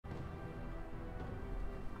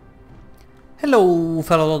Hello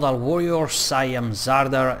fellow Total Warriors, I am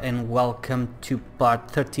Zardar and welcome to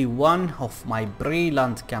part 31 of my Bree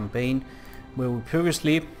campaign, where we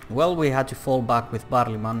previously, we had to fall back with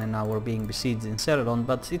Barleyman and now we're being besieged in Celadon,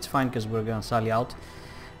 but it's fine because we're gonna sally out.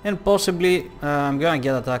 And possibly I'm gonna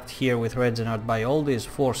get attacked here with Regenerat by all these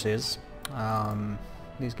forces.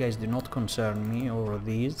 These guys do not concern me, or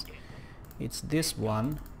these. It's this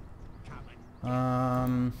one.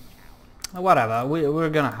 Whatever, we're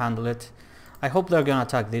gonna handle it. I hope they're gonna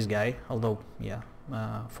attack this guy, although, yeah,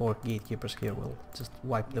 4 gatekeepers here will just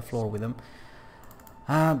wipe the floor with them.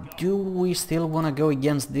 Do we still wanna go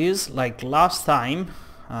against this? Like last time,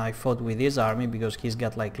 I fought with his army because he's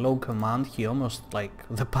got like low command. He almost, like,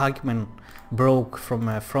 the pikeman broke from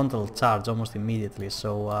a frontal charge almost immediately,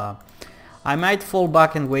 so I might fall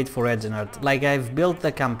back and wait for Regenerat. Like, I've built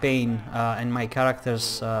the campaign and my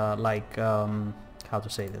characters, how to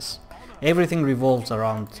say this? Everything revolves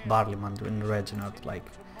around Barleyman and Regenerat. Like,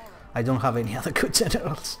 I don't have any other good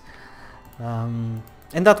generals. And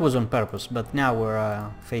that was on purpose, but now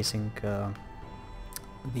we're facing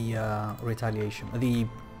the retaliation, the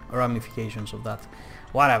ramifications of that.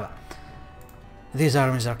 Whatever. These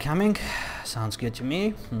armies are coming. Sounds good to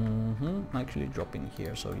me. Actually dropping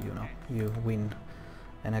here, so you know, you win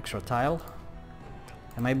an extra tile.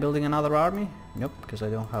 Am I building another army? Nope, because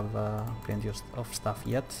I don't have plenty of stuff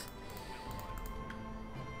yet.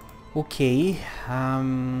 Okay,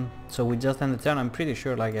 so we just end the turn. I'm pretty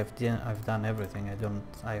sure, like, I've done everything.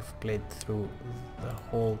 I've played through the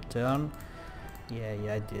whole turn.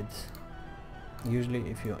 Yeah, I did. Usually,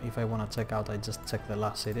 if I want to check out, I just check the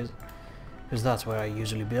last cities, because that's where I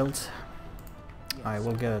usually build. I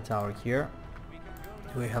will get a tower here.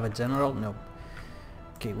 Do we have a general? No.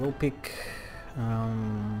 Okay, we'll pick.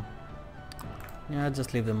 Yeah,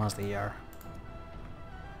 just leave them as they are.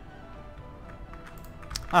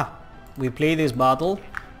 We play this battle.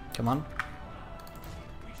 Come on.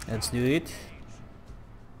 Let's do it.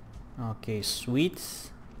 Okay,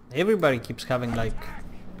 sweet. Everybody keeps having like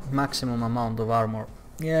maximum amount of armor.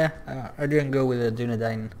 Yeah, I didn't go with the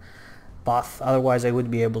Dunedain path, otherwise I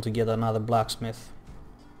would be able to get another blacksmith.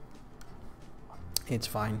 It's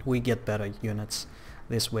fine, we get better units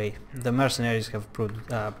this way. The mercenaries have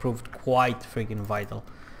proved quite freaking vital.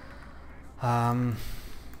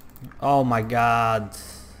 Oh my god.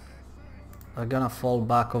 I'm gonna fall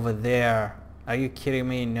back over there. Are you kidding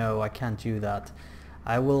me? No, I can't do that.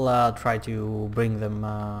 I will try to bring them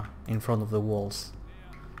in front of the walls.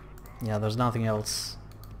 Yeah, there's nothing else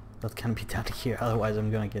that can be done here, otherwise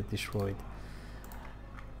I'm gonna get destroyed.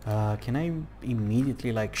 Can I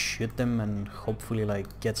immediately like shoot them and hopefully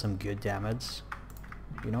like get some good damage?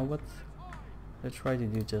 You know what? Let's try to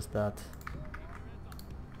do just that.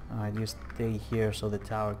 Alright, you stay here so the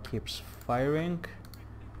tower keeps firing.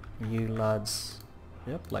 You lads,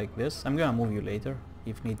 yep, like this. I'm gonna move you later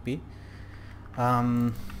if need be.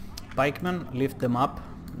 Pikemen, lift them up.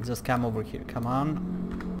 Just come over here. Come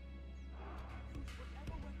on.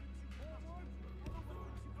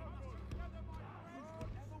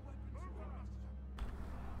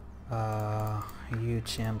 You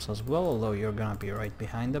champs as well, although you're gonna be right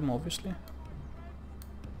behind them, obviously.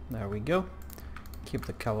 There we go. Keep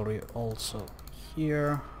the cavalry also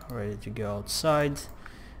here, ready to go outside.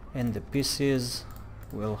 And the pieces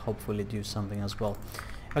will hopefully do something as well.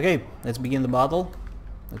 Okay, let's begin the battle.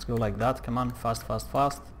 Let's go like that. Come on, fast, fast,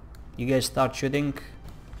 fast. You guys start shooting.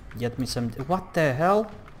 Get me some... What the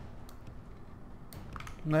hell?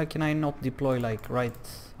 Why can I not deploy like right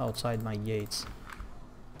outside my gates?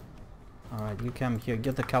 Alright, you come here.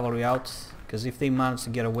 Get the cavalry out. Because if they manage to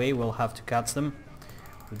get away, we'll have to catch them.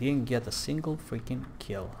 We didn't get a single freaking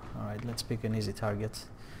kill. Alright, let's pick an easy target.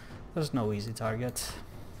 There's no easy target.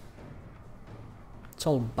 It's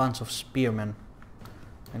all a bunch of spearmen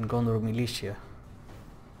and Gondor militia.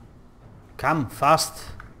 Come,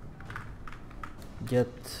 fast! Get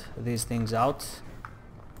these things out.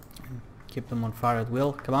 Keep them on fire at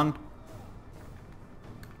will. Come on!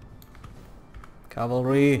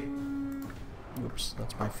 Cavalry! Oops,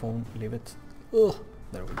 that's my phone. Leave it. Ugh,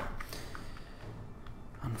 there we go.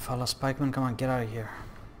 Anfala pikemen, come on, get out of here.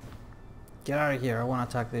 Get out of here, I want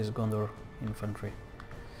to attack this Gondor infantry.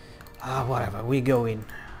 Whatever, we go in.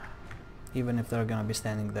 Even if they're gonna be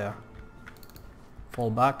standing there. Fall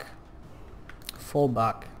back. Fall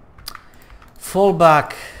back. Fall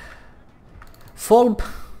back. Fall b-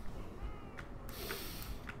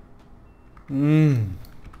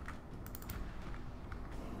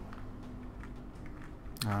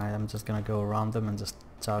 Alright, I'm just gonna go around them and just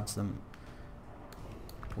charge them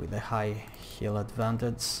with a high hill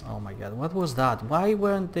advantage. Oh my god, what was that? Why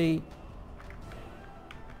weren't they...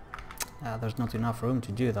 There's not enough room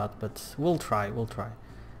to do that, but we'll try, we'll try.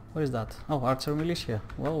 What is that? Oh, Archer Militia.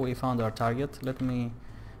 Well, we found our target. Let me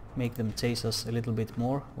make them chase us a little bit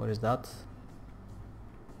more. What is that?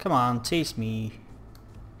 Come on, chase me.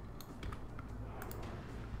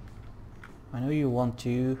 I know you want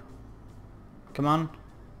to. Come on.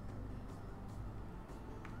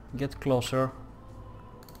 Get closer.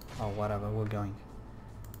 Oh, whatever, we're going.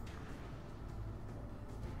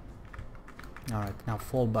 Alright, now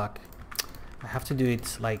fall back. I have to do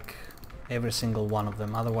it like every single one of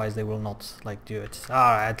them, otherwise they will not like do it.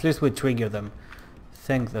 Alright, at least we trigger them.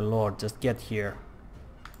 Thank the Lord, just get here.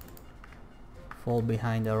 Fall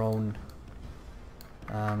behind our own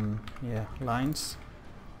lines.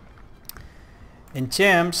 And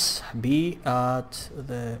champs, be at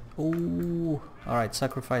the... Ooh, alright,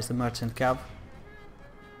 sacrifice the merchant cab.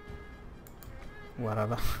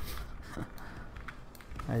 Whatever.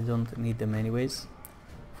 I don't need them anyways.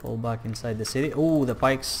 Fall back inside the city. Oh, the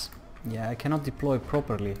pikes. Yeah, I cannot deploy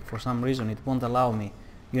properly. For some reason it won't allow me,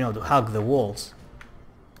 you know, to hug the walls.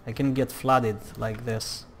 I can get flooded like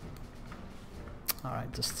this.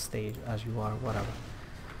 Alright, just stay as you are, whatever.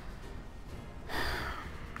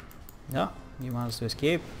 Yeah, you managed to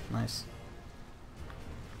escape. Nice.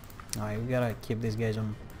 Alright, we gotta keep these guys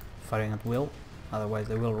on firing at will, otherwise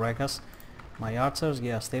they will wreck us. My archers,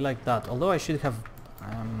 yeah, stay like that. Although I should have...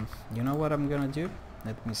 you know what I'm gonna do?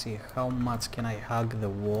 Let me see, how much can I hug the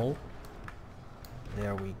wall?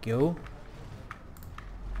 There we go.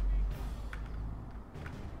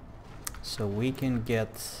 So we can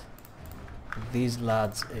get these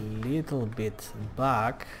lads a little bit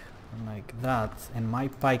back, like that. And my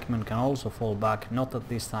pikemen can also fall back, not at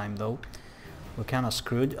this time though. We're kinda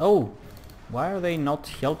screwed. Oh! Why are they not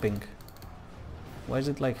helping? Why is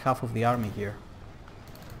it like half of the army here?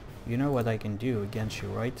 You know what I can do against you,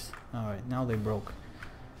 right? Alright, now they broke.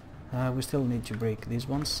 We still need to break these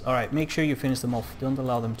ones. Alright, make sure you finish them off. Don't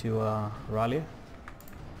allow them to rally.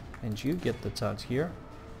 And you get the charge here.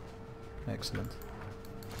 Excellent.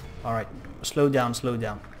 Alright, slow down, slow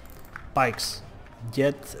down. Pikes,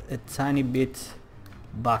 get a tiny bit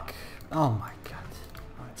back. Oh my god.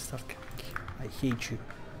 Alright, start coming here. I hate you.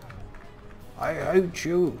 I hate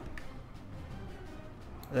you.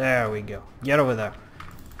 There we go. Get over there.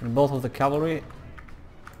 And both of the cavalry.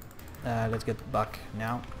 Let's get back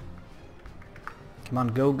now. Come on,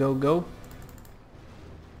 go, go, go.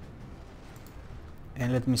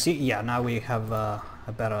 And let me see. Yeah, now we have a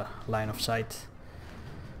better line of sight.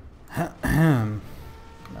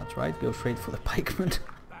 That's right, go straight for the pikemen.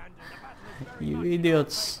 You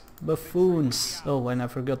idiots, buffoons. Oh, and I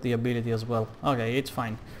forgot the ability as well. Okay, it's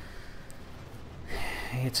fine.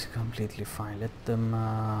 It's completely fine. Let them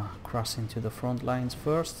cross into the front lines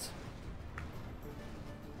first.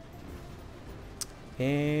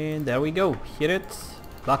 And there we go. Hit it.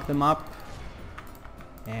 Lock them up.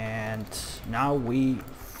 And now we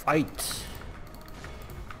fight.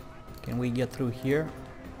 Can we get through here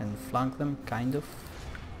and flank them? Kind of.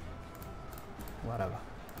 Whatever.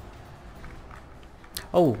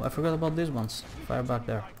 Oh, I forgot about these ones. Fire back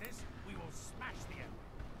there.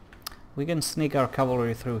 We can sneak our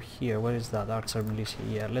cavalry through here. Where is that? Archer militia.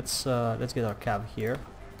 Yeah, let's get our cav here.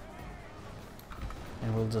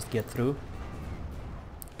 And we'll just get through.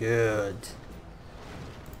 Good.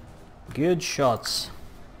 Good shots.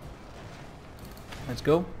 Let's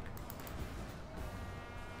go.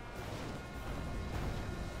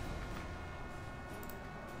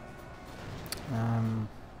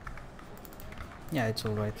 Yeah, it's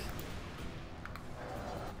alright.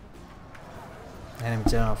 Enemy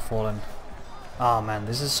general fallen. Oh man,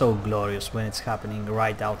 this is so glorious when it's happening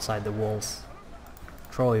right outside the walls.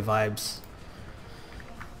 Troy vibes.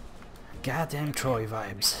 Goddamn Troy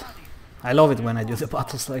vibes. I love it when I do the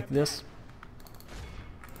battles like this.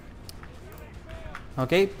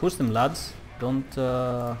 Okay, push them lads. Don't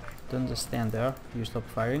just stand there. You stop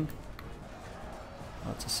firing.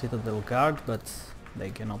 That's a citadel guard, but they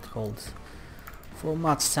cannot hold for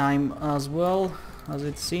much time as well as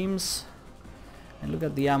it seems. And look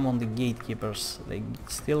at the ammo on the gatekeepers. They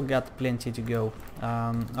still got plenty to go.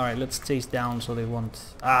 Alright, let's chase down so they won't...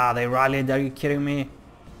 Ah, they rallied. Are you kidding me?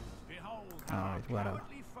 Alright, whatever.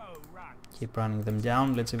 Keep running them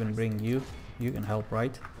down. Let's even bring you. You can help,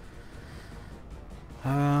 right?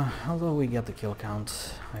 Although we get the kill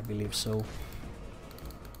count, I believe so.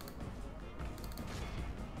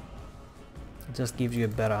 It just gives you a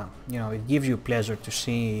better, you know, it gives you pleasure to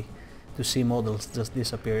see models just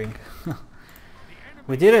disappearing.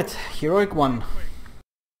 We did it! Heroic one!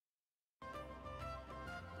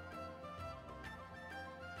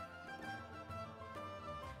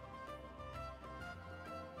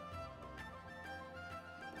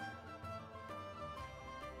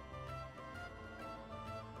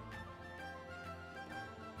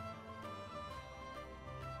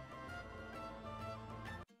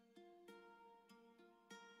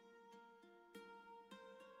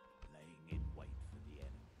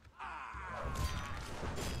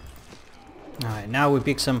 Alright, now we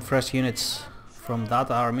pick some fresh units from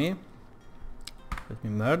that army. Let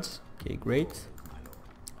me merge. Okay, great.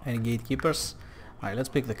 Any gatekeepers? Alright, let's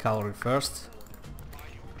pick the cavalry first.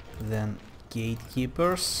 Then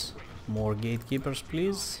gatekeepers. More gatekeepers,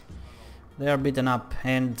 please. They are beaten up,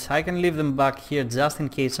 and I can leave them back here just in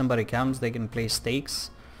case somebody comes. They can play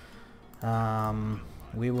stakes.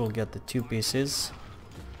 We will get the 2 pieces,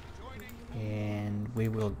 and we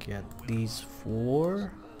will get these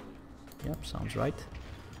 4. Yep, sounds right.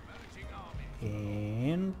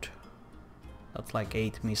 And that's like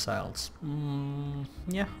 8 missiles.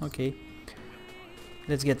 Yeah, okay.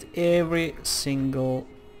 Let's get every single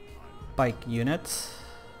pike unit.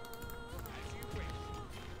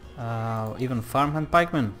 Even farmhand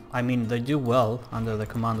pikemen. I mean, they do well under the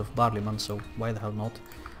command of Barleyman, so why the hell not?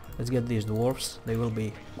 Let's get these dwarves. They will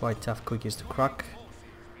be quite tough cookies to crack.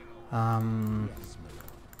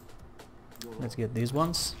 Let's get these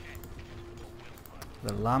ones.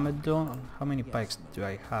 The Lamedon. How many pikes do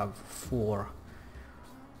I have? 4.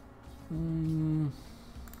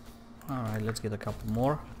 Alright, let's get a couple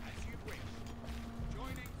more.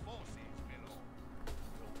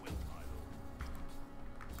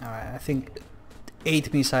 Alright, I think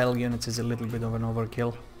 8 missile units is a little bit of an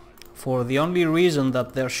overkill. For the only reason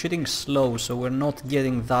that they're shooting slow, so we're not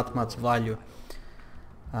getting that much value.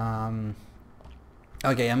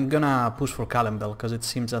 Okay, I'm gonna push for Kalembel because it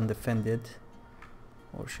seems undefended.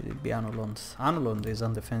 Or should it be Anulond? Anulond is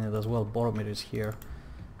undefended as well. Boromir is here.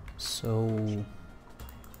 So...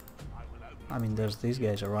 I mean, there's these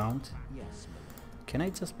guys around. Can I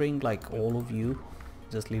just bring like all of you?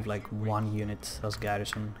 Just leave like 1 unit as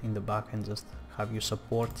garrison in the back and just have you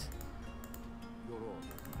support.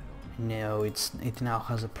 No, it now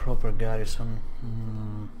has a proper garrison.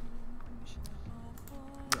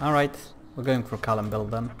 Alright, we're going for Kalembel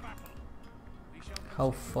then.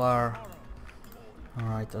 How far?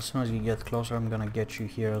 Alright, as soon as you get closer I'm gonna get you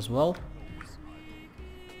here as well.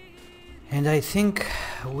 And I think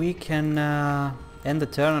we can end the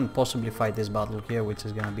turn and possibly fight this battle here, which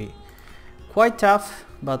is gonna be quite tough,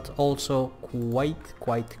 but also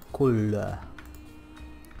quite cool.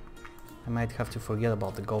 I might have to forget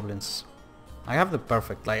about the goblins. I have the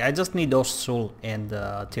perfect, like, I just need Ostsul and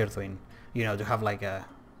Tirthuin, you know, to have like a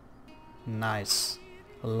nice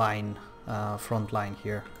line, front line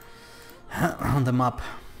here on the map.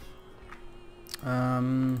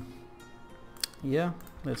 Yeah,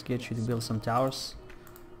 let's get you to build some towers.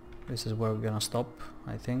 This is where we're gonna stop,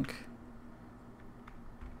 I think.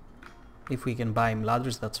 If we can buy him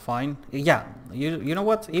Ladris, that's fine. Yeah, you know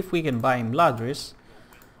what? If we can buy him Ladris,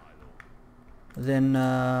 then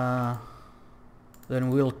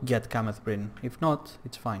we'll get Kameth Bryn. If not,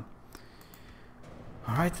 it's fine.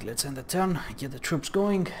 Alright, let's end the turn, get the troops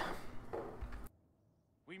going.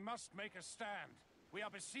 We must make a stand. We are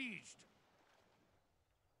besieged.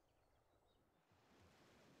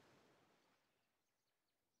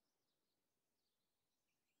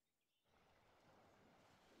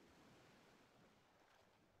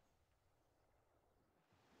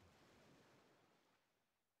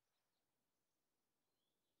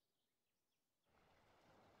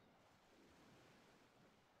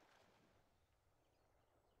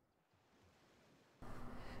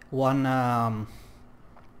 One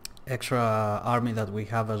extra army that we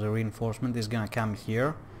have as a reinforcement is gonna come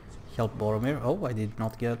here, help Boromir. Oh, I did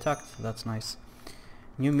not get attacked, that's nice.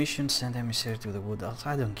 New mission, send emissary to the wood elves.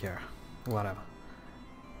 I don't care, whatever.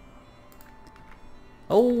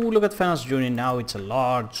 Oh, look at Fenos Juni, now it's a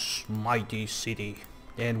large, mighty city.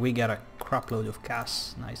 And we got a crapload of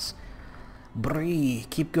cash, nice. Bree,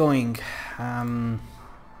 keep going.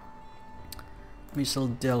 Missile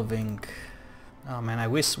delving. Oh man, I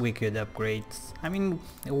wish we could upgrade. I mean,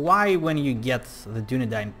 why when you get the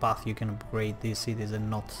Dunedain path you can upgrade these cities and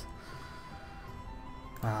not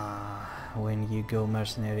when you go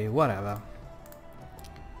mercenary, whatever.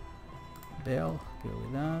 Bell, go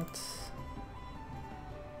with that.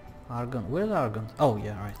 Argon, where's Argon? Oh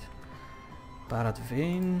yeah, right.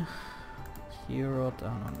 Paratvin, Herod,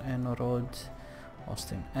 Anon Enorod,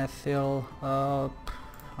 Austin Ethel, I'll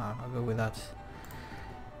go with that.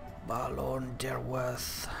 Balon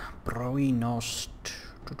Derworth, Proinost,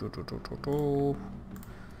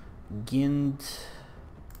 Gind.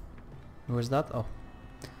 Where's that? Oh,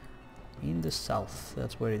 in the south,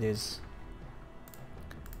 that's where it is.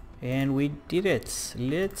 And we did it.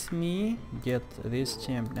 Let me get this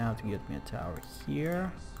champ now to get me a tower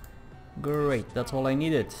here. Great, that's all I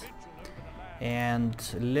needed. And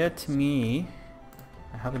let me...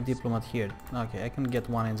 I have a diplomat here. Okay, I can get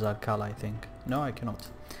one in Zarkala, I think. No, I cannot.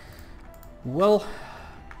 Well,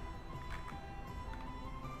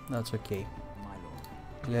 that's okay.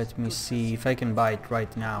 Let me see if I can buy it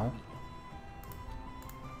right now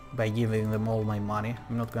by giving them all my money.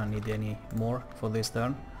 I'm not gonna need any more for this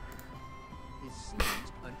turn.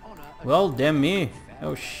 Well, damn me!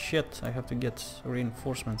 Oh shit, I have to get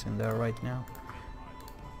reinforcements in there right now.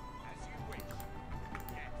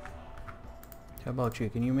 How about you?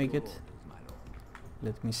 Can you make it?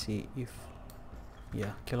 Let me see if...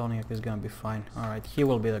 Yeah, Keloniak is gonna be fine. Alright, he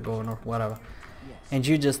will be the governor, whatever. And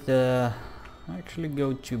you just actually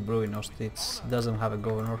go to Bruinost. It doesn't have a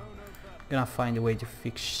governor. Gonna find a way to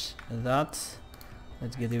fix that.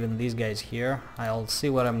 Let's get even these guys here. I'll see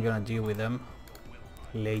what I'm gonna do with them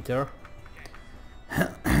later.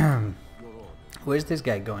 Where's this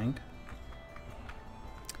guy going?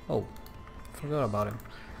 Oh, forgot about him.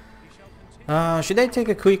 Should I take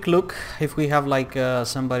a quick look if we have like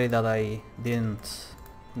somebody that I didn't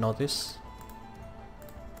notice?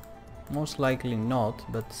 Most likely not,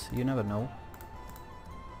 but you never know.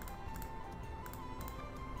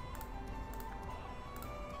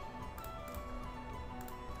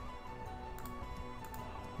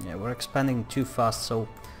 Yeah, we're expanding too fast, so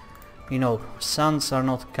you know, suns are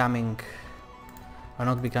not becoming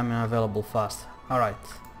available fast. Alright.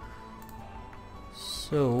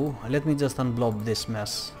 So let me just unblob this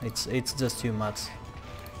mess. It's just too much.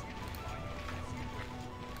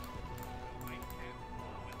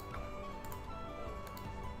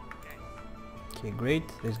 Okay, great.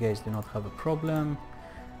 These guys do not have a problem,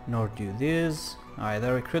 nor do this. Alright,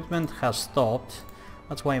 the recruitment has stopped.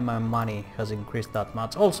 That's why my money has increased that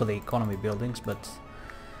much. Also the economy buildings, but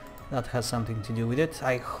that has something to do with it.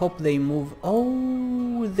 I hope they move...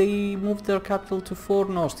 Oh, they moved their capital to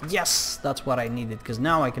Fornost. Yes, that's what I needed, because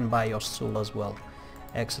now I can buy Ossul as well.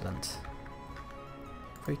 Excellent.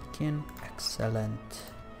 Freaking excellent.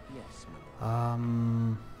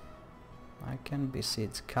 I can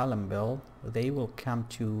besiege Calambel. They will come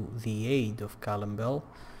to the aid of Calambel.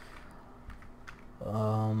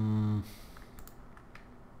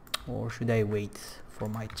 Or should I wait for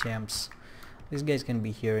my champs? These guys can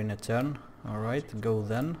be here in a turn. Alright, go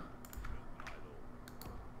then.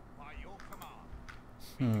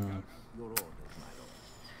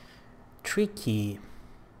 Tricky.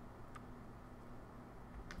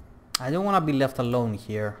 I don't want to be left alone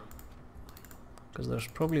here, because there's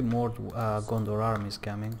probably more Gondor armies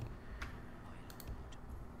coming.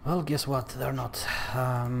 Well, guess what? They're not.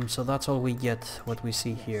 So that's all we get, what we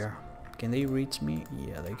see here. Can they reach me?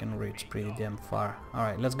 Yeah, they can reach pretty damn far.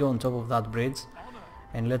 Alright, let's go on top of that bridge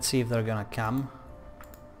and let's see if they're gonna come.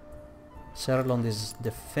 Serlond is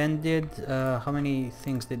defended. How many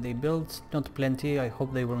things did they build? Not plenty. I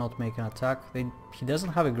hope they will not make an attack. He doesn't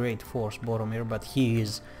have a great force, Boromir, but he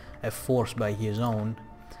is a force by his own.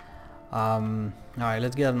 Alright,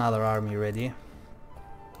 let's get another army ready.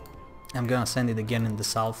 I'm gonna send it again in the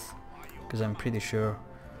south, because I'm pretty sure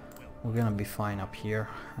we're gonna be fine up here.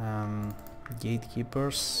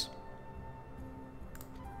 Gatekeepers.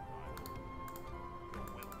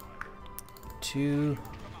 2.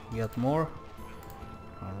 We got more.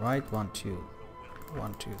 Alright, 1, 2,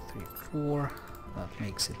 3, 4. That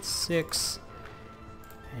makes it 6.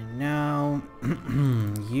 And now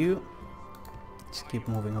you just keep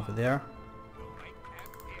moving over there.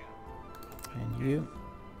 And you.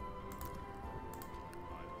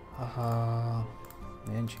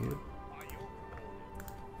 And you.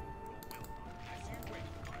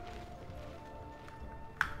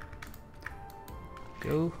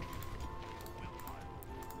 Go.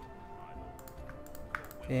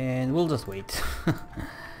 And we'll just wait.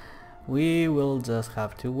 We will just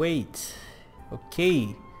have to wait.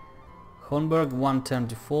 Okay. Hornburg, 1 turn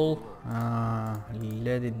to fall.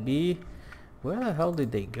 Let it be. Where the hell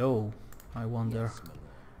did they go? I wonder.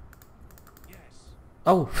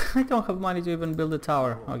 Oh, I don't have money to even build a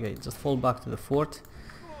tower. Okay, just fall back to the fort.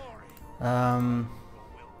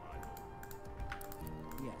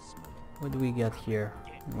 What do we get here?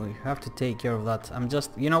 We have to take care of that.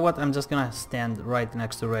 You know what? I'm just gonna stand right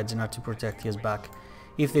next to Reginald to protect his back.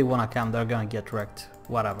 If they wanna come, they're gonna get wrecked.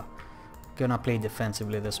 Whatever. Gonna play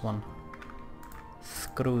defensively this one.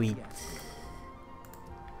 Screw it.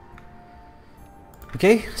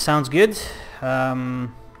 Okay, sounds good.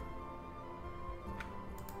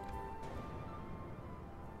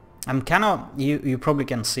 I'm kinda, you probably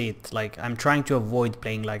can see it, like I'm trying to avoid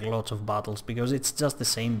playing like lots of battles, because it's just the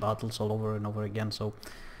same battles all over and over again, so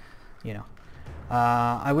you know.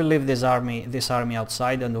 I will leave this army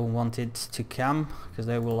outside. I don't want it to come, because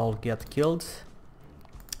they will all get killed.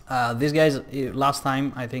 These guys, last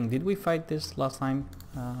time, I think, did we fight this last time?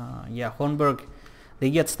 Yeah, Hornburg,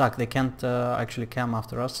 they get stuck, they can't actually come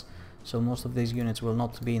after us. so most of these units will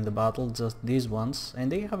not be in the battle, just these ones,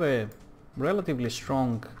 and they have a relatively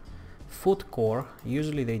strong foot core.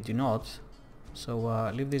 Usually they do not, so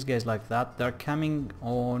leave these guys like that. They're coming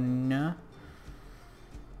on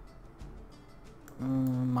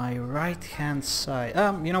my right hand side.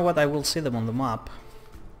 You know what, I will see them on the map.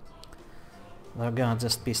 They're gonna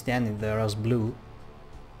just be standing there as blue.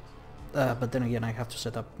 But then again, I have to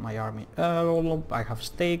set up my army. I have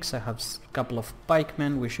stakes, I have a couple of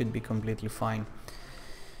pikemen, we should be completely fine.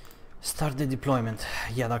 Start the deployment.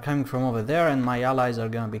 Yeah, they're coming from over there, and my allies are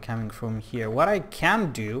gonna be coming from here. What I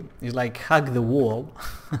can do is like hug the wall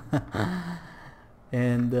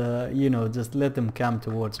and you know, just let them come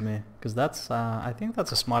towards me, because that's I think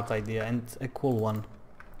that's a smart idea and a cool one.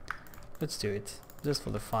 Let's do it, just for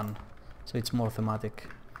the fun, so it's more thematic.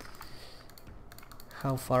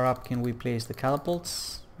 How far up can we place the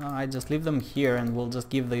catapults? I just leave them here, and we'll just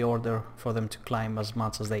give the order for them to climb as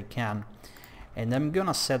much as they can. And I'm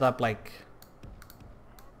gonna set up like...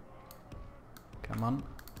 Come on.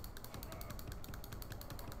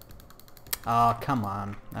 Ah, come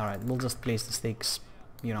on. Alright, we'll just place the stakes,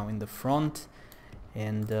 you know, in the front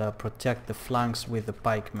and protect the flanks with the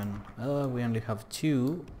pikemen. We only have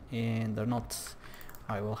 2 and they're not...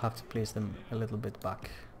 I will have to place them a little bit back.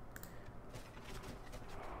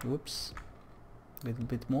 Whoops. A little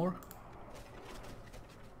bit more.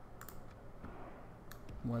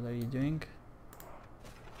 What are you doing?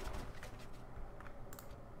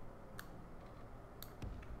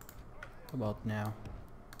 About now.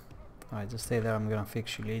 Alright, just stay there, I'm gonna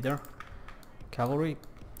fix you later. Cavalry.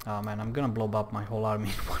 Oh man, I'm gonna blow up my whole army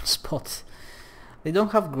in one spot. They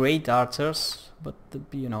don't have great archers, but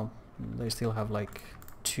you know, they still have like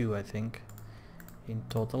 2, I think, in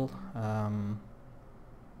total.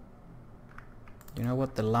 You know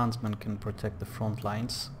what, the landsmen can protect the front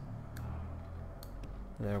lines.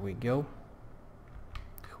 There we go.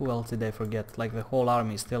 Who else did I forget? Like, the whole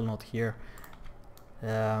army is still not here.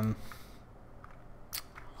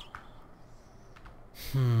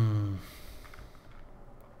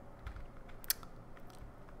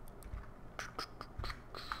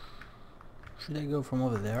 Should I go from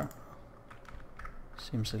over there?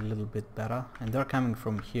 Seems a little bit better. And they're coming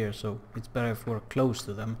from here, so it's better if we're close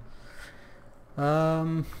to them.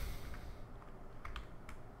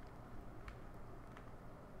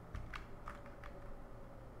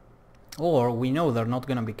 Or we know they're not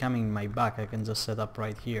gonna be coming in my back. I can just set up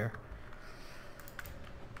right here.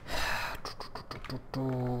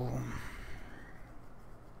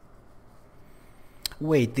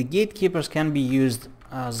 Wait, the gatekeepers can be used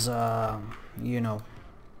as you know,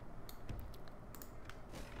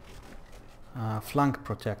 flank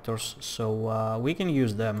protectors, so we can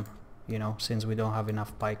use them, you know, since we don't have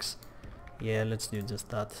enough pikes. Yeah, let's do just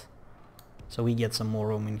that, so we get some more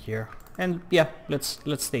room in here. And yeah, let's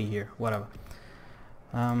stay here, whatever.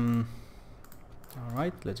 Alright,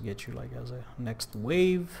 let's get you like as a next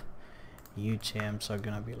wave. You champs are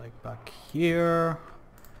gonna be like back here.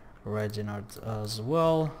 Reginald as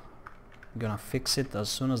well. I'm gonna fix it as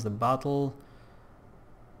soon as the battle.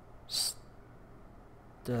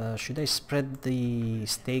 Should I spread the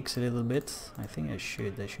stakes a little bit? I think I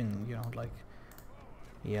should. I shouldn't, you know, like...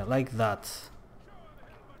 Yeah, like that.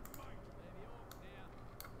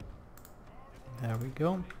 There we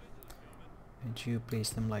go. And you place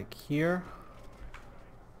them like here.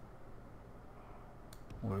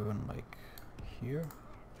 Or even like here.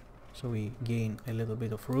 So we gain a little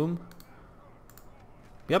bit of room.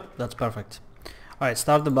 Yep, that's perfect. Alright,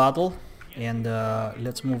 start the battle. And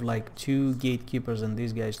let's move like 2 gatekeepers and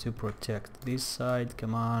these guys to protect this side.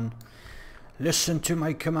 Come on. Listen to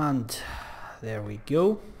my command. There we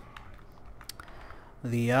go.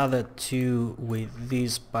 The other 2 with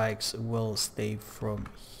these spikes will stay from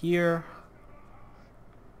here.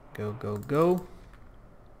 Go, go, go.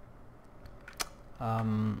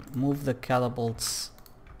 Move the catapults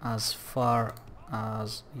as far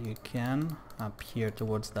as you can. Up here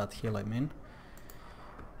towards that hill, I mean.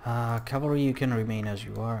 Cavalry, you can remain as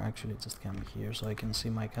you are. Actually, just come here so I can see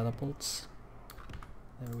my catapults.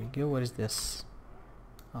 There we go. What is this?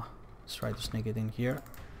 Oh, let's try to sneak it in here.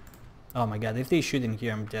 Oh my god, if they shoot in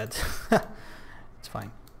here, I'm dead. It's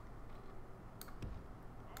fine.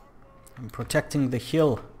 I'm protecting the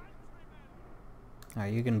hill.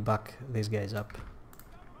 Alright, you can back these guys up.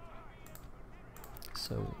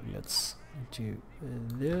 So let's do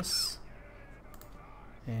this.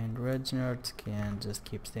 And Reginald can just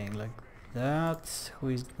keep staying like that. Who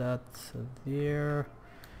is that there?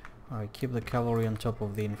 Alright, keep the cavalry on top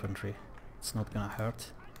of the infantry. It's not gonna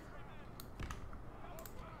hurt.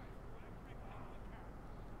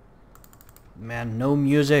 Man, no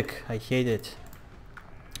music. I hate it.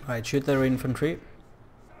 Alright, shoot their infantry.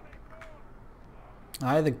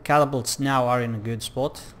 Alright, the catapults now are in a good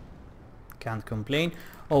spot. Can't complain.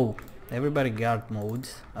 Oh, everybody guard mode.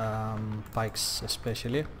 Pikes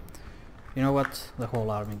especially. You know what? The whole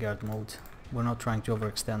army guard mode. We're not trying to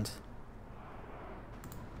overextend.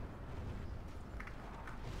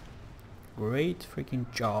 Great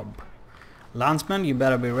freaking job. Lancemen, you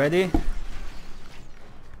better be ready.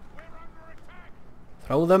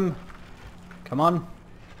 Throw them. Come on.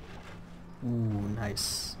 Ooh,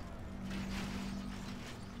 nice.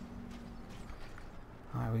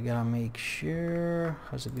 Alright, we gotta make sure...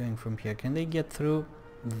 How's it going from here? Can they get through?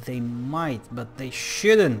 They might, but they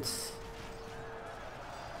shouldn't.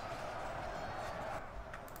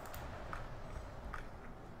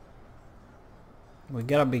 We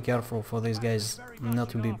gotta be careful for these guys not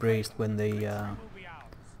to be braced when they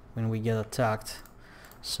when we get attacked.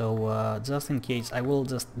 So just in case, I will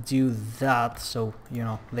just do that, so you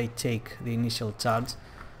know they take the initial charge.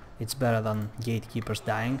 It's better than gatekeepers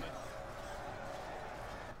dying.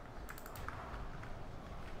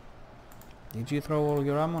 Did you throw all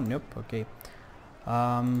your ammo? Nope. Okay.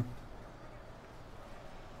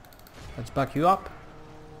 Let's back you up.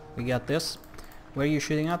 We got this. Where are you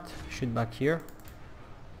shooting at? Shoot back here.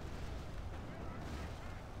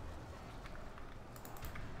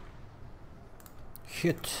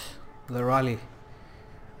 Shoot the rally.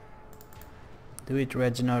 Do it,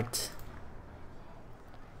 Reginald.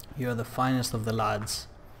 You're the finest of the lads.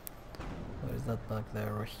 Where is that back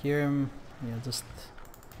there? Or here? Yeah, just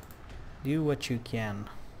do what you can.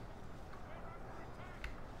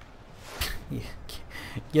 Yeah.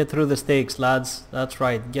 Get through the stakes, lads. That's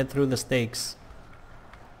right, get through the stakes.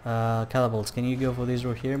 Catapults, can you go for these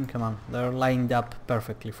over here? Come on, they're lined up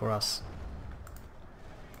perfectly for us.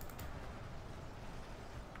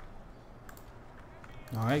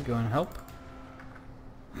 Alright, go and help.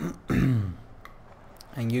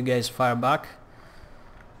 And you guys fire back,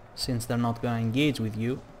 since they're not gonna engage with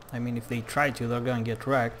you. I mean, if they try to, they're gonna get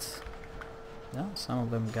wrecked. Yeah, some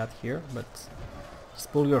of them got here, but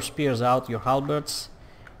just pull your spears out, your halberds,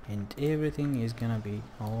 and everything is gonna be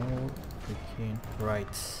all freaking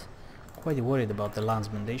right. Quite worried about the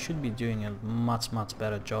landsmen. They should be doing a much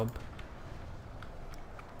better job.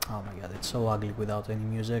 Oh my god, it's so ugly without any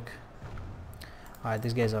music. Alright,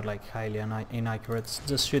 these guys are like highly inaccurate.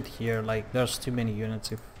 Just shoot here, like there's too many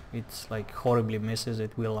units. If it's like horribly misses,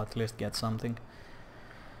 it will at least get something.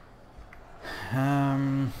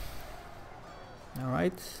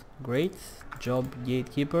 Alright, great job,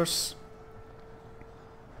 gatekeepers.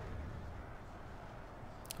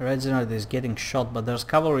 Reginald is getting shot, but there's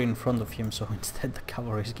cavalry in front of him, so instead the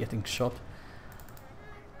cavalry is getting shot.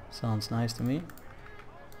 Sounds nice to me.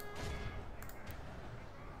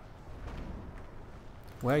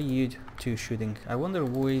 Where are you two shooting? I wonder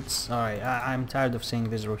who it's... Alright, I'm tired of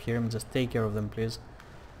seeing this Rohirrim. Just take care of them, please.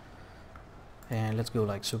 And let's go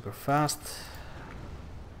like super fast.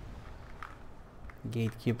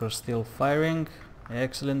 Gatekeeper still firing.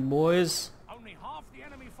 Excellent, boys. Only half the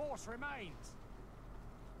enemy force remains.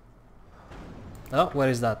 Oh, where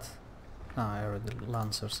is that? Ah, I heard the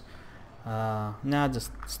lancers. Nah,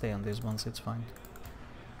 just stay on these ones, it's fine.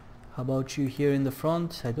 How about you here in the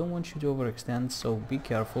front? I don't want you to overextend, so be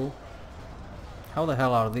careful. How the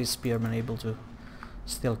hell are these spearmen able to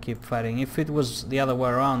still keep fighting? If it was the other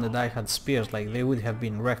way around and I had spears, like they would have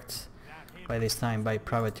been wrecked by this time by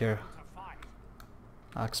privateer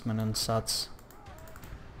axemen and such.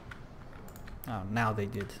 Oh, now they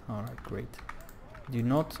did. Alright, great. Do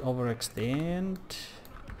not overextend.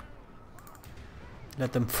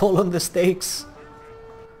 Let them fall on the stakes.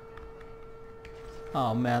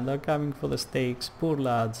 Oh man, they're coming for the stakes. Poor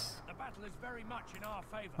lads. The battle is very much in our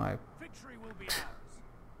favor. Right. Victory will be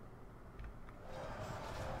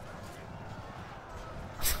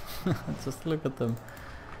ours. Just look at them.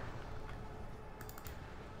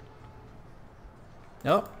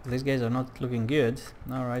 Oh, these guys are not looking good.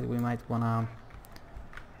 Alright, we might wanna...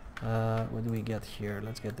 what do we get here?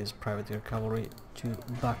 Let's get this privateer cavalry to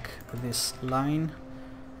back this line.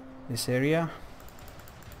 This area.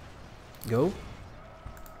 Go.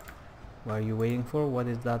 What are you waiting for? What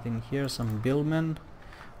is that in here? Some billmen.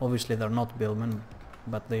 Obviously they're not billmen,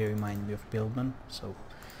 but they remind me of billmen, so I'm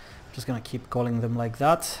just gonna keep calling them like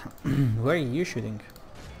that. Where are you shooting?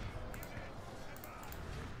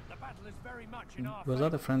 The battle is very much in our Was that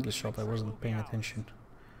a favor. friendly shot? I wasn't paying attention.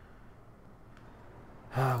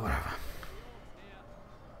 Ah, whatever.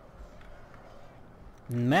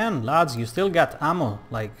 Man, lads, you still got ammo.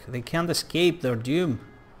 Like, they can't escape their doom.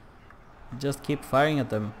 Just keep firing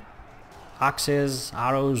at them. Axes,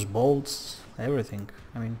 arrows, bolts, everything.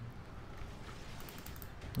 I mean,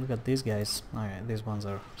 look at these guys. Alright, these ones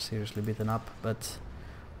are seriously beaten up, but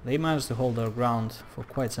they managed to hold their ground for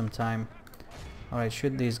quite some time. Alright,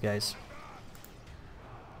 shoot these guys.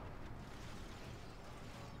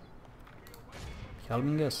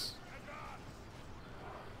 Helping us?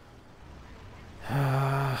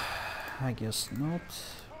 I guess not.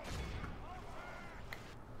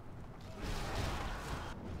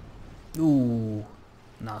 Ooh,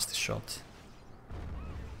 nasty shot.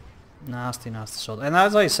 Nasty shot. And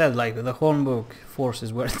as I said, like, the Hornbook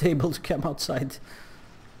forces weren't able to come outside.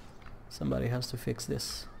 Somebody has to fix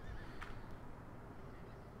this.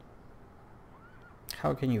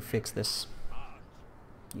 How can you fix this?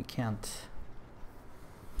 You can't.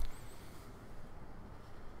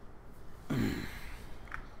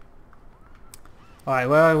 Alright,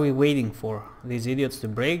 what are we waiting for? These idiots to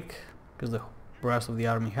break? Because the rest of the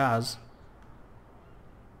army has.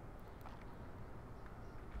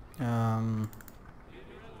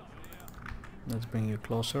 Let's bring you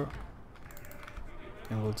closer.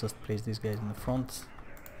 And we'll just place these guys in the front.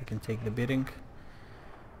 We can take the beating.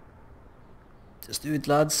 Just do it,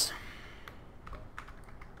 lads.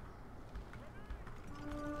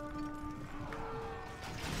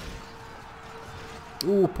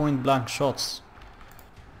 Ooh, point blank shots.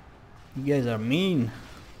 You guys are mean.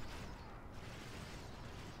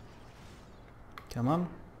 Come on.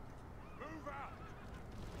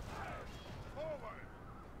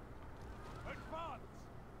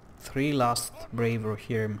 3 last brave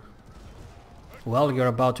Rohirrim. Well, you're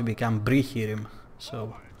about to become Bree Campaign,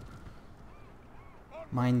 so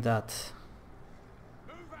mind that.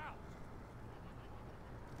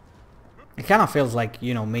 It kind of feels like,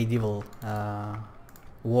 you know, medieval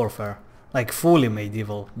warfare, like fully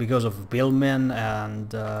medieval, because of billmen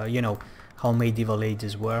and you know how medieval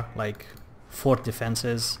ages were, like fort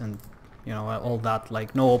defenses and, you know, all that,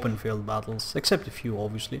 like no open field battles, except a few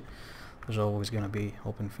obviously. There's always gonna be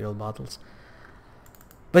open field battles,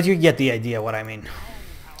 but you get the idea what I mean.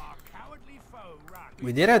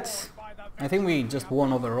 We did it! I think we just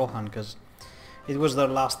won over Rohan because it was their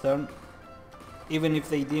last turn. Even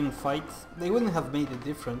if they didn't fight, they wouldn't have made a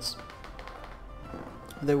difference.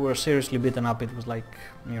 They were seriously beaten up. It was like,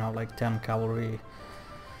 you know, like 10 cavalry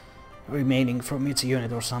remaining from each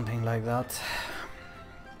unit or something like that.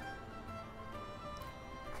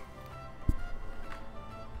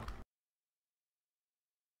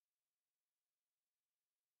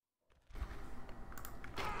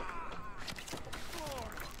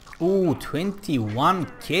 Ooh,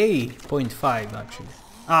 21k, 0.5 actually.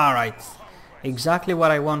 Alright, exactly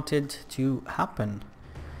what I wanted to happen.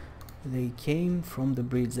 They came from the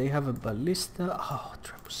bridge. They have a ballista. Oh,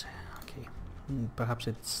 trebuchet. Okay. Perhaps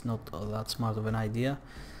it's not that smart of an idea.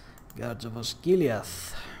 Guards of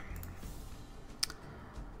Osgiliath.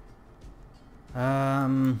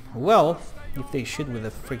 Well, if they shoot with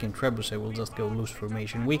a freaking trebuchet, we'll just go loose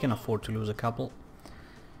formation. We can afford to lose a couple.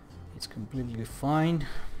 It's completely fine.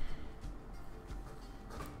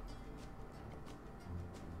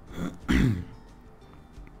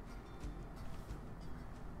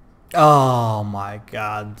 Oh my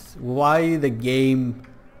god, why the game,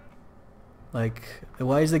 like,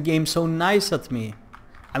 why is the game so nice at me?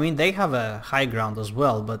 I mean, they have a high ground as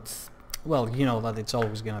well, but, well, you know that it's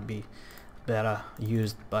always gonna be better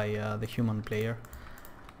used by the human player.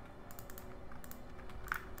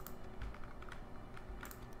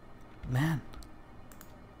 Man,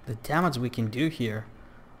 the damage we can do here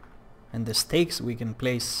and the stakes we can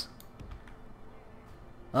place.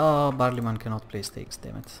 Oh, Barleyman cannot play stakes,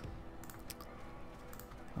 damn it.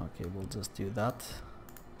 Okay, we'll just do that,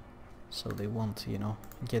 so they won't, you know,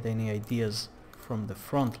 get any ideas from the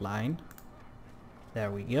front line. There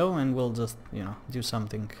we go, and we'll just, you know, do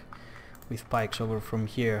something with pikes over from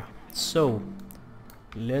here. So,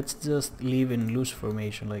 let's just leave in loose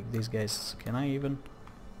formation like these guys. Can I even?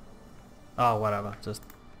 Oh, whatever, just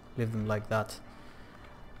leave them like that.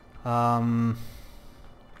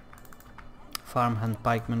 Farmhand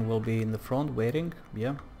pikemen will be in the front waiting.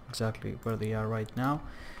 Yeah, exactly where they are right now.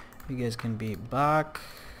 You guys can be back.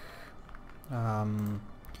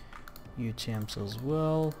 You champs as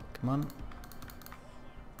well. Come on.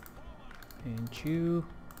 And you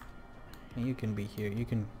can be here. You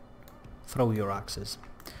can throw your axes.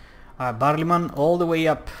 Barleyman all the way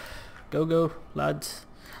up. Go, go, lads.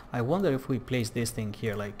 I wonder if we place this thing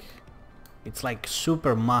here, like, it's like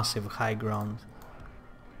super massive high ground.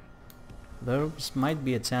 There might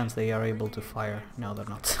be a chance they are able to fire. No, they're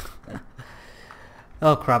not.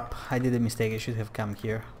 Oh crap, I did a mistake. I should have come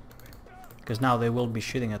here, because now they will be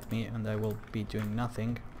shooting at me and I will be doing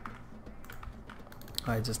nothing.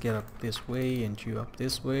 I just get up this way and you up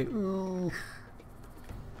this way. Ooh.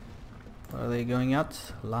 Where are they going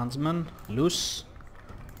at? Landsman, loose.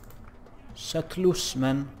 Set loose,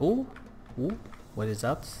 man. Oh, oh, what is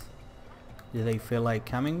that? Do they feel like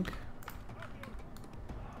coming?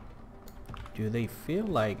 Do they feel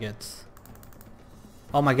like it?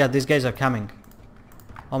 Oh my god, these guys are coming.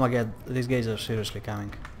 Oh my god, these guys are seriously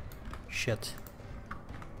coming. Shit.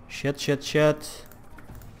 Shit, shit, shit.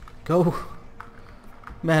 Go.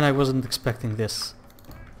 Man, I wasn't expecting this.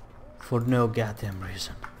 For no goddamn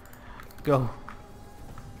reason. Go.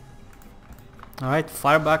 Alright,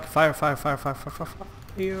 fire back. Fire, fire, fire, fire, fire, fire, fire.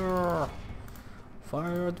 Here.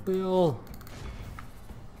 Fire at will.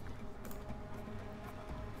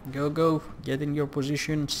 Go, go. Get in your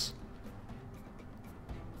positions.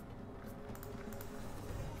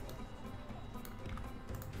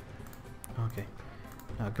 Okay.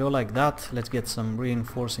 Now go like that. Let's get some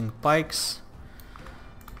reinforcing pikes.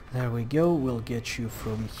 There we go. We'll get you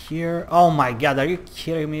from here. Oh my god, are you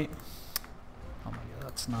kidding me? Oh my god,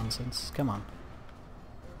 that's nonsense. Come on.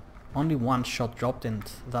 Only one shot dropped and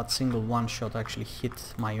that single one shot actually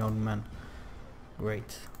hit my own man.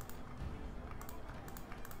 Great.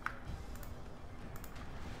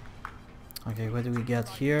 Okay, what do we get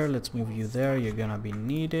here? Let's move you there. You're gonna be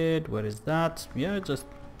needed. What is that? Yeah, just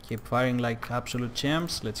keep firing like absolute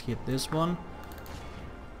champs. Let's hit this one.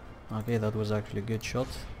 Okay, that was actually a good shot.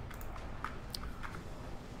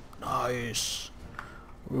 Nice.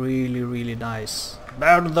 Really, really nice.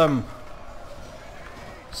 Burn them.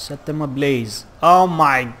 Set them ablaze. Oh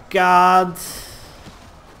my god.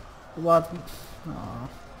 What? Oh,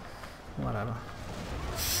 whatever.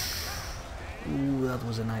 Ooh, that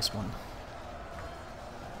was a nice one.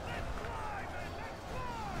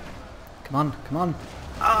 Come on, come on.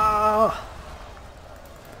 Ah!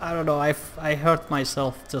 I don't know, I hurt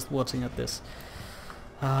myself just watching at this.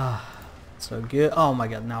 Ah, so good. Oh my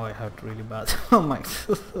god, now I hurt really bad. Oh my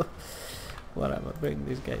whatever, bring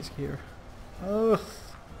these guys here. Oh.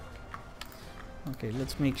 Okay,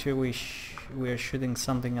 let's make sure we are shooting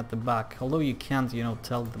something at the back. Although you can't, you know,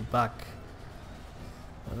 tell the back.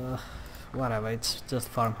 Whatever, it's just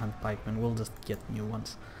farmhand pikemen. We'll just get new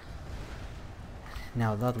ones.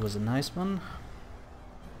 Now that was a nice one.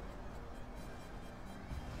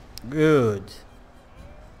 Good.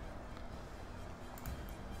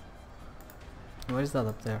 Where is that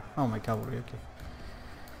up there? Oh, my cavalry, okay.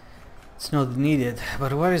 It's not needed,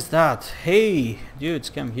 but where is that? Hey, dudes,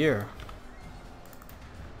 come here.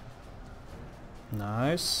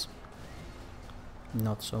 Nice.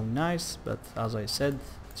 Not so nice, but as I said,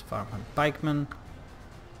 it's farmhand pikemen.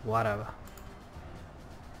 Whatever.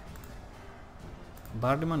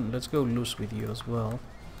 Bardiman, let's go loose with you as well.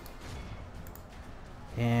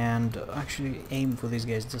 And actually aim for these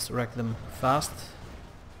guys, just wreck them fast.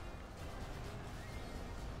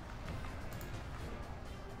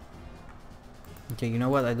 Okay, you know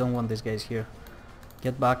what? I don't want these guys here.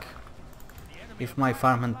 Get back. If my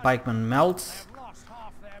farmhand pikemen melt,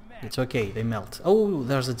 it's okay, they melt. Oh,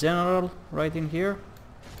 there's a general right in here.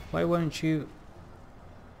 Why didn't you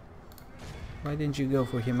go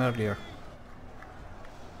for him earlier?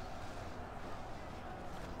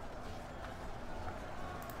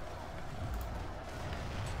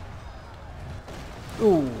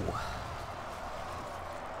 Ooh.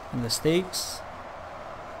 And the stakes.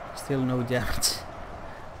 Still no damage.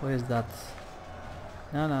 What is that?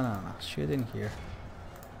 No, no, no, no. Shoot in here.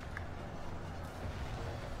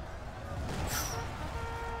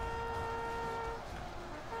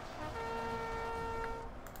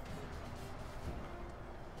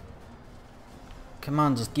 Come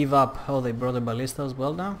on, just give up. Oh, they brought a ballista as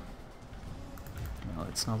well now? Well,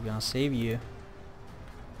 it's not gonna save you.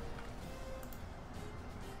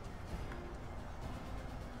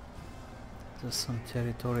 Just some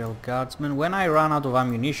territorial guardsmen. When I run out of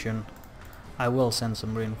ammunition, I will send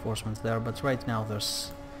some reinforcements there, but right now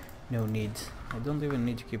there's no need. I don't even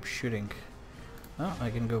need to keep shooting. Oh,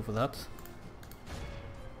 I can go for that.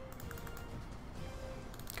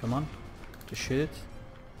 Come on, to shoot it.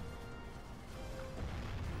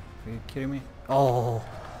 Are you kidding me? Oh,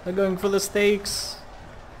 they're going for the stakes.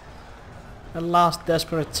 The last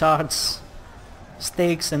desperate charge.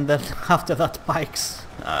 Stakes and then after that pikes.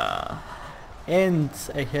 And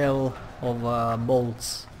a hail of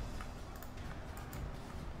bolts.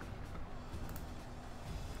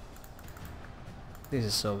 This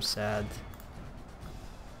is so sad.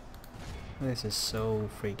 This is so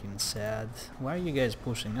freaking sad. Why are you guys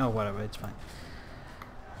pushing? Oh, whatever, it's fine.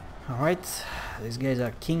 Alright, these guys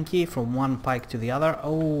are kinky from one pike to the other.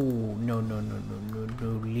 Oh, no, no, no, no, no,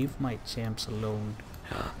 no, leave my champs alone.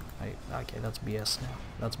 Okay, that's BS now.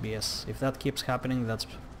 That's BS. If that keeps happening, that's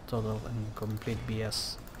total and complete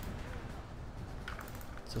BS.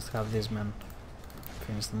 Just have these men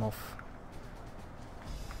finish them off.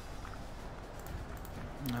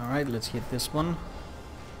 Alright, let's hit this one.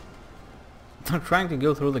 They're trying to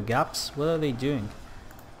go through the gaps. What are they doing?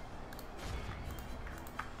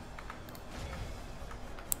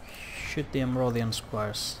 Shoot the Emeraldian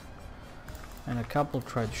squares. And a couple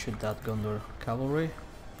try to shoot that Gondor cavalry.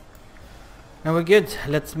 And we're good.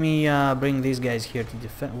 Let me bring these guys here to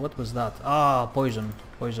defend. What was that? Ah, poison.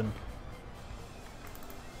 Poison.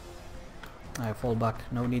 I fall back.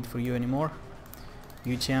 No need for you anymore.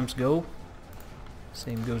 You champs go.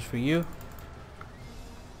 Same goes for you.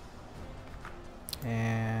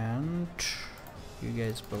 And you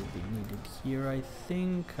guys will be needed here, I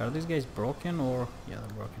think. Are these guys broken or... yeah,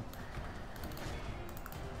 they're broken.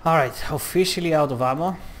 Alright, officially out of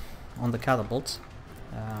ammo on the catapults.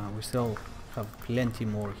 We still have plenty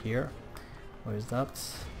more here. Where is that?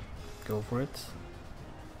 Go for it.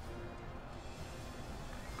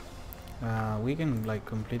 We can like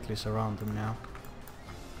completely surround them now.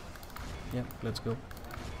 Yep, let's go.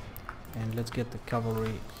 And let's get the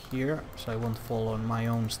cavalry here, so I won't fall on my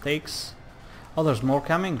own stakes. Oh, there's more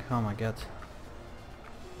coming? Oh my god.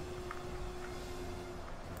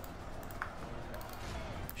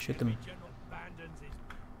 Shoot them.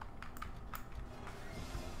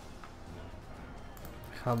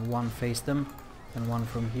 Have one face them and one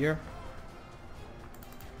from here.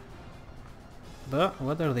 But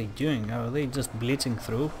what are they doing? Are they just blitzing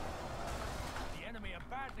through? The enemy are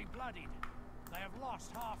badly bloodied. They have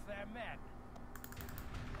lost half their men.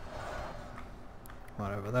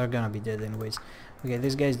 Whatever, they're gonna be dead anyways. Okay,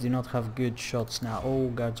 these guys do not have good shots now. Oh,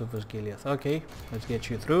 Guards of Osgiliath. Okay, let's get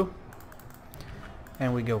you through.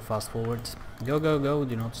 And we go fast forward. Go, go, go,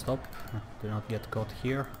 do not stop. Do not get caught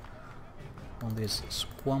here on this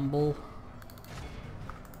squamble.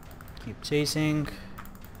 Keep chasing.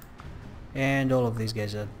 And all of these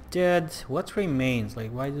guys are dead. What remains?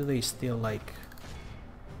 Like, why do they still, like,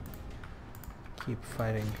 keep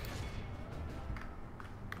fighting?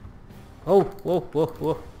 Oh, whoa, whoa,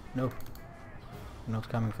 whoa. No. I'm not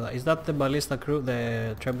coming for that. Is that the ballista crew?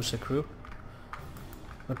 The trebuchet crew?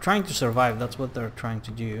 They're trying to survive. That's what they're trying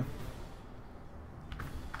to do.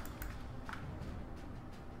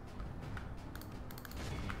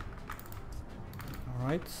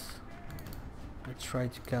 Alright. Let's try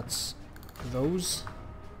to catch those.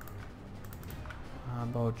 How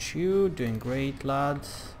about you? Doing great, lad.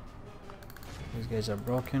 These guys are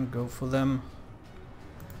broken. Go for them.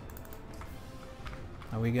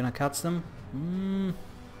 Are we gonna catch them?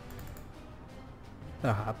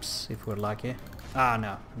 Perhaps, if we're lucky.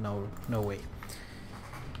 Ah, no way.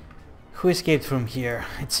 Who escaped from here?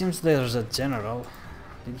 It seems there's a general.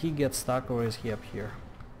 Did he get stuck or is he up here?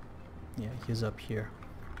 Yeah, he's up here.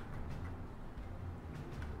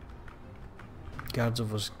 Guards of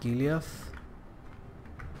Osgiliath.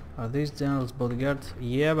 Are these generals bodyguard?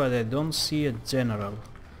 Yeah, but I don't see a general.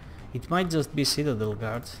 It might just be Citadel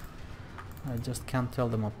guards. I just can't tell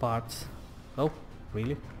them apart. Oh,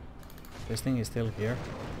 really? This thing is still here.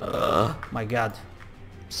 My god.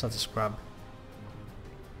 Such a scrub.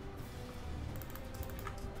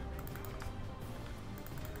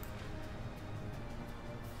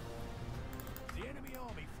 The enemy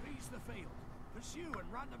army flees the field. Pursue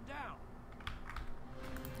and run them down.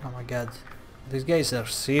 Oh my god. These guys are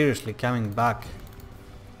seriously coming back.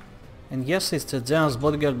 And yes, it's the general's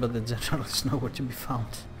bodyguard, but the general is nowhere to be found.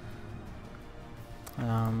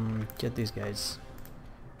 Get these guys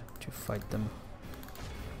to fight them.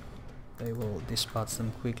 They will dispatch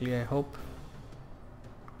them quickly, I hope.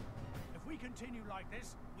 If we continue like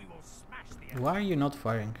this, we will smash the enemy. Why are you not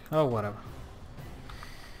firing? Oh, whatever.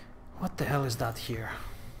 What the hell is that here?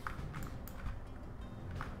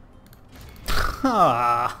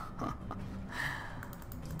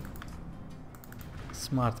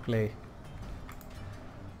 Smart play.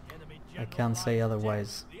 I can't say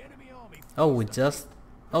otherwise. Oh, we just...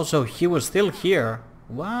 Oh, so he was still here.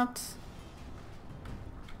 What?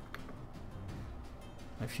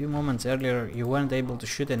 A few moments earlier you weren't able to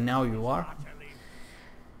shoot and now you are?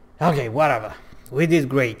 Okay, whatever. We did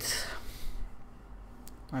great.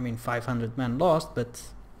 I mean, 500 men lost, but...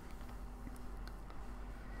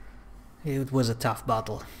 it was a tough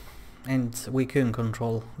battle. And we couldn't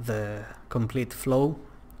control the complete flow.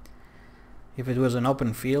 If it was an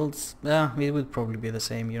open field, it would probably be the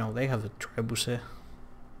same. You know, they have a trebuchet.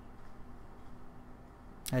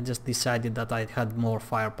 I just decided that I had more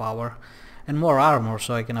firepower and more armor,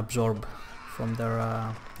 so I can absorb from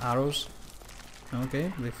their arrows.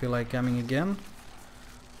 Okay, they feel like coming again.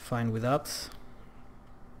 fine with that.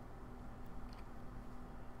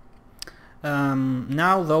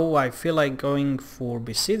 Now though I feel like going for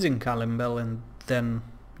besieging Calimbel and then,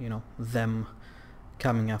 you know, them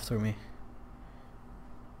coming after me.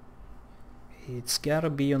 It's gotta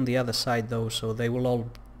be on the other side though, so they will all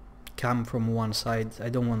come from one side. I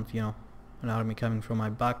don't want, you know, an army coming from my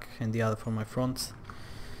back and the other from my front.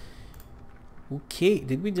 Okay,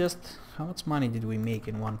 did we just... how much money did we make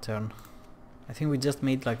in one turn? I think we just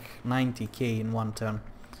made like 90k in one turn.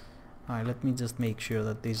 Alright, let me just make sure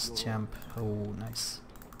that this champ... oh, nice.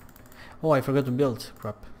 Oh, I forgot to build.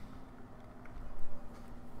 Crap.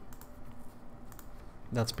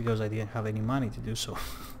 That's because I didn't have any money to do so.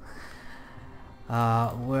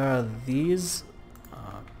 Where are these?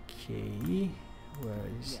 Okay, where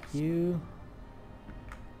is you?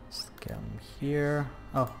 Just come here.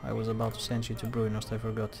 Oh, I was about to send you to Bruinost, I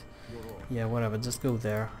forgot. Yeah, whatever, just go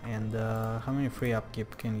there. And how many free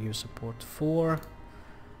upkeep can you support? 4,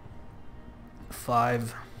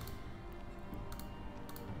 5.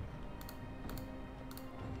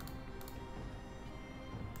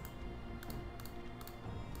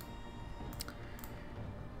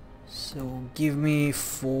 So give me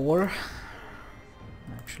 4,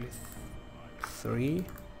 actually 3,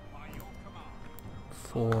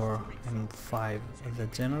 4 and 5 as the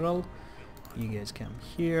general. You guys come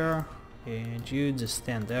here and you just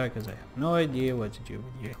stand there because I have no idea what to do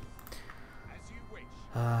with you.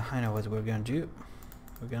 I know what we're gonna do.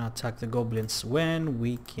 We're gonna attack the goblins when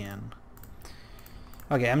we can.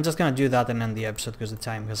 Okay, I'm just gonna do that and end the episode because the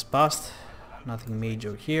time has passed. Nothing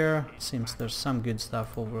major here. Seems there's some good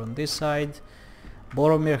stuff over on this side.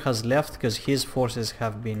 Boromir has left because his forces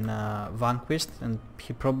have been vanquished, and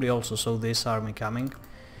he probably also saw this army coming,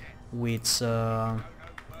 which now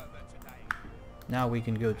we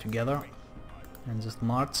can go together and just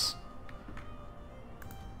march.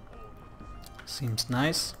 Seems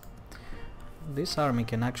nice. This army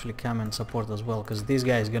can actually come and support as well, because this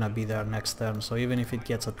guy is gonna be there next turn, so even if it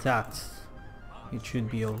gets attacked it should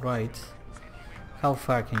be alright. How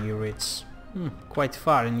far can you reach? Quite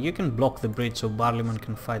far, and you can block the bridge so Barleyman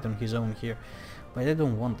can fight on his own here. But I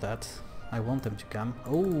don't want that. I want them to come.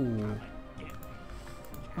 Oh!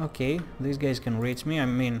 Okay, these guys can reach me. I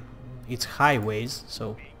mean, it's highways,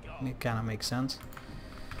 so it kinda makes sense.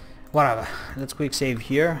 Whatever, let's quick save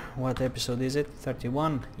here. What episode is it?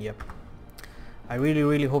 31? Yep. I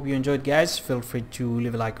really hope you enjoyed, guys. Feel free to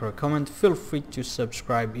leave a like or a comment. Feel free to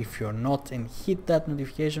subscribe if you're not, and hit that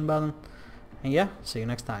notification button. And yeah, see you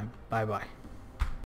next time. Bye bye.